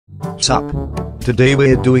What's up? Today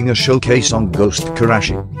we're doing a showcase on Ghost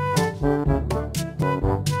Korashi.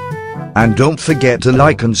 And don't forget to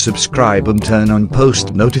like and subscribe and turn on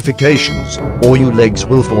post notifications, or your legs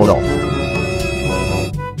will fall off.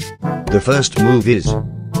 The first move is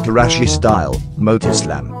Korashi style motor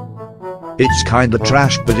slam. It's kinda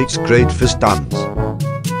trash, but it's great for stuns.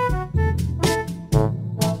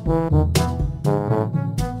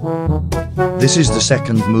 This is the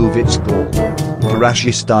second move. It's called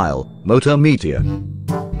Korashi style motor meteor.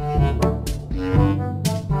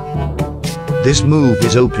 This move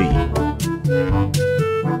is OP.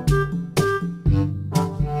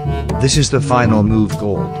 This is the final move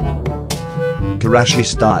called Korashi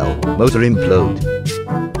style motor implode.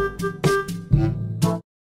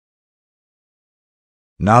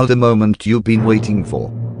 Now the moment you've been waiting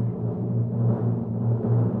for.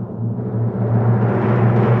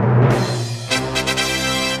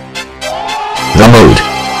 The mode.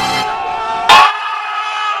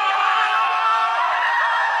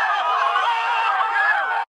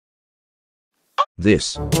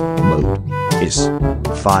 This mode is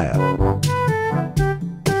fire.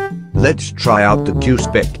 Let's try out the Q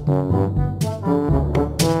spec.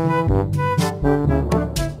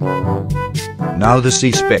 Now the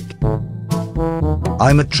C spec.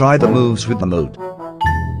 I'ma try the moves with the mode.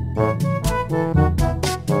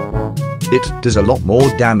 It does a lot more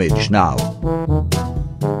damage now.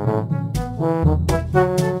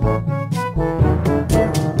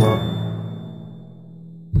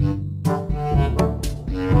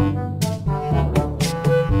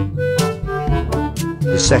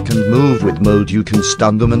 The second move with mode, you can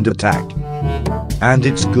stun them and attack. And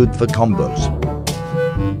it's good for combos.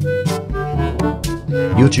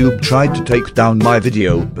 YouTube tried to take down my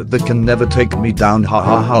video, but they can never take me down, ha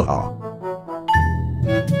ha ha ha.